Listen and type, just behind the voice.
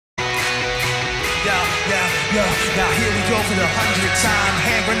Yeah, now here we go for the 100th time.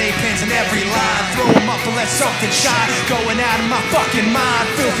 Hand grenade pins in every line. Throw them up and let something shine. Going out of my fucking mind.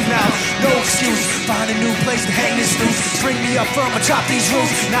 Filthy mouth, no excuse. Find a new place to hang this noose. String me up firm atop these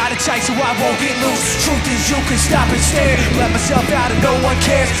roofs. Not a tight so I won't get loose. Truth is you can stop and stare. Let myself out and no one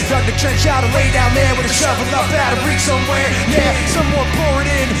cares. Dug the trench out and lay down there with a shovel up out of reach somewhere. Yeah, someone pour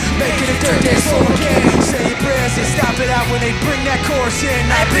it in. Making a dirt dance floor again. Say your prayers and stop it out when they bring that chorus in.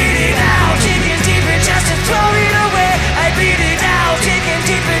 I beat it out, digging deeper just to throw it away. I beat it out, digging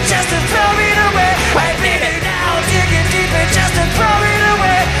deeper just to throw it away. I beat it out, digging deeper just to throw it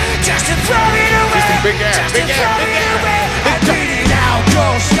away. Just to throw it away. Just to throw it away. I beat it out,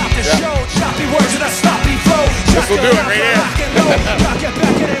 go, stop the show. Choppy words and a sloppy flow. This will do it right here. Rock it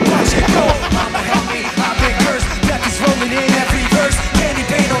back and watch it go. Mama help me, I've been cursed. Death is rolling in every verse. Candy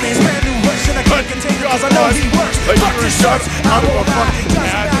paint on his brand new verse. And I can't contain it cause I know he works. Fuck the shirts, I won't lie. Doesn't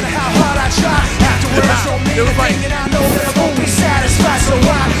matter how hard I try. Afterwards don't mean a thing and I know that I won't be satisfied. So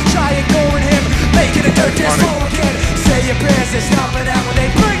I try ignoring him, making a dirt dance floor again. Say your prayers and stop it out when they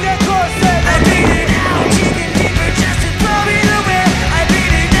bring that chorus in. I beat it out, digging deeper just to throw it away. I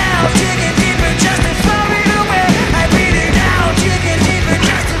beat it out, digging deeper just to throw it away. I beat it out, digging deeper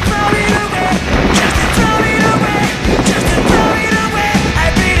just to throw it away. Just to throw it away. Just to throw it away.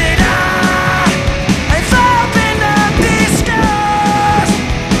 I beat it out. I've opened up these scars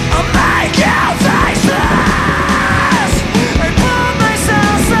on my calcifiers. I pulled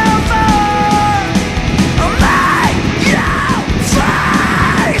myself so far on my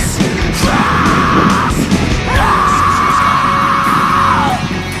calcifiers.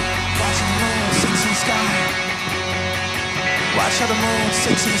 Watch how the moon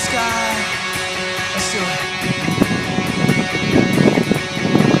sinks in the sky. Let's do it.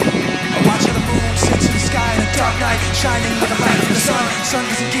 Watch how the moon sinks in the sky in a dark night, shining with the light from the sun. Sun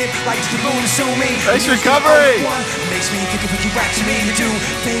doesn't give light to the moon, so me. Nice recovery. Makes me think of what you act to me. You do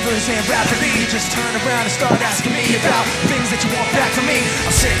favors and rapidly you just turn around and start asking me about things that you want back from me.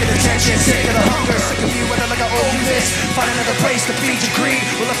 I'm sick of the tension, sick of the hunger, sick of you acting like I owe you this. Find another place to feed your greed.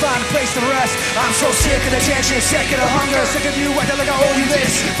 Will I find a place to rest? I'm so sick of the tension, sick of the hunger, sick of you acting like I owe you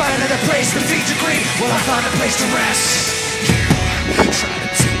this. Find another place to feed your greed. Will I find a place to rest? You try to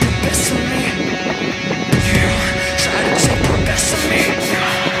take the best of me. You try to take the best of me. You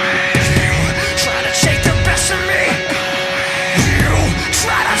try to take the best of me. You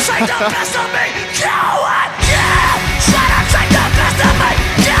try to take the best of me. You what? You try to take the best of me.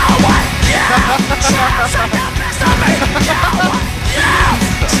 You what? You try to take the best of me. You what? You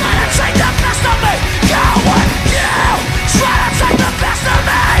try to take the best of me. You what? You try to take the best of me.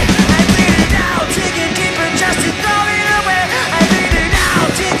 I beat it out, digging deeper just to throw it away. I beat it out,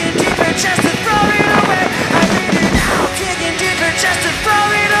 digging deeper just to throw it away. I beat it out, digging deeper just to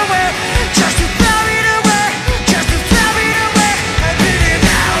throw it away. Just to throw it away. Just to throw it away. I beat it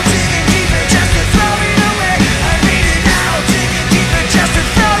out, digging deeper just to throw it away. I beat it out, digging deeper just to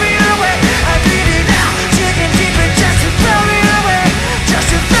throw it away. I beat it out, digging deeper just to throw it away. Just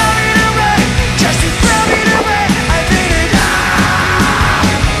to throw it away. Just to throw it away. I beat it out.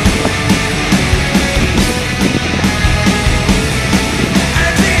 I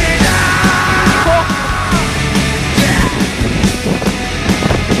beat it out.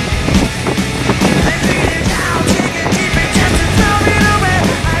 I beat it out, digging deeper just to throw it away.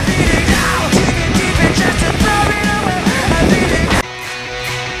 I beat it out, digging deeper just to throw it away. I beat it out.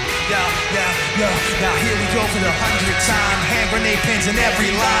 Yeah. Now here we go for the 100th time. Hand grenade pins in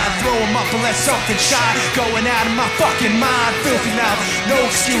every line. Throw them up and let something shine. Going out of my fucking mind. Filthy mouth, no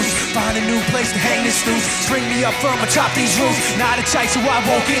excuse. Find a new place to hang this noose. String me up firm atop these roofs. Not a tight so I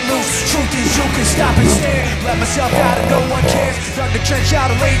won't get loose. Truth is you can stop and stare. Let myself out and no one cares. Dug the trench out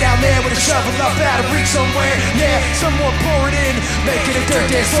and lay down there with a shovel up out of reach somewhere. Yeah, someone pour it in. Making a dirt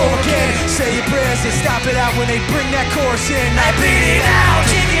dance floor again. Say your prayers and stop it out when they bring that chorus in. I beat it out,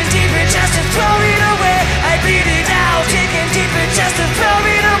 digging deeper just to throw it away. I beat it out, digging deeper just to throw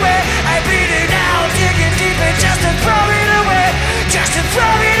it away. I beat it out, digging deeper just to throw it away. Just to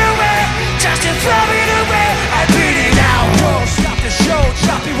throw it away. Just to throw it away. I beat it out. Go, stop the show.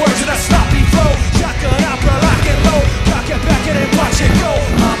 Choppy words and a sloppy flow. Shotgun opera, lock and load. Rock it back and watch it go.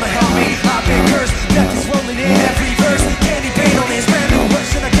 Mama help me, I've been cursed. Death is rolling in every verse. Candy paint on his brand new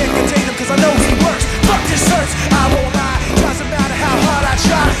verse. And I can't contain him cause I know he works. Fuck this hurts, I won't lie. Doesn't matter how hard I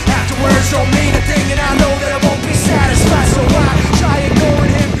try. Afterwards don't mean a thing and I know that I won't be satisfied. So I try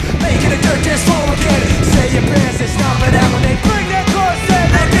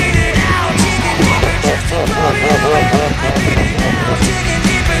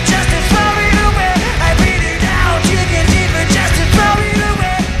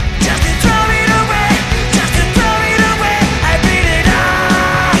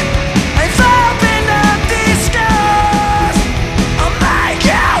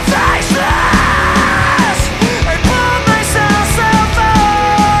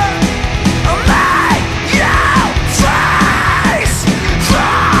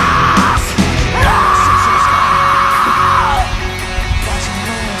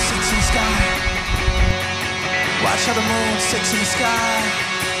Watch how the moon sits in the sky.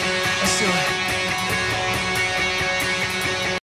 Let's do it.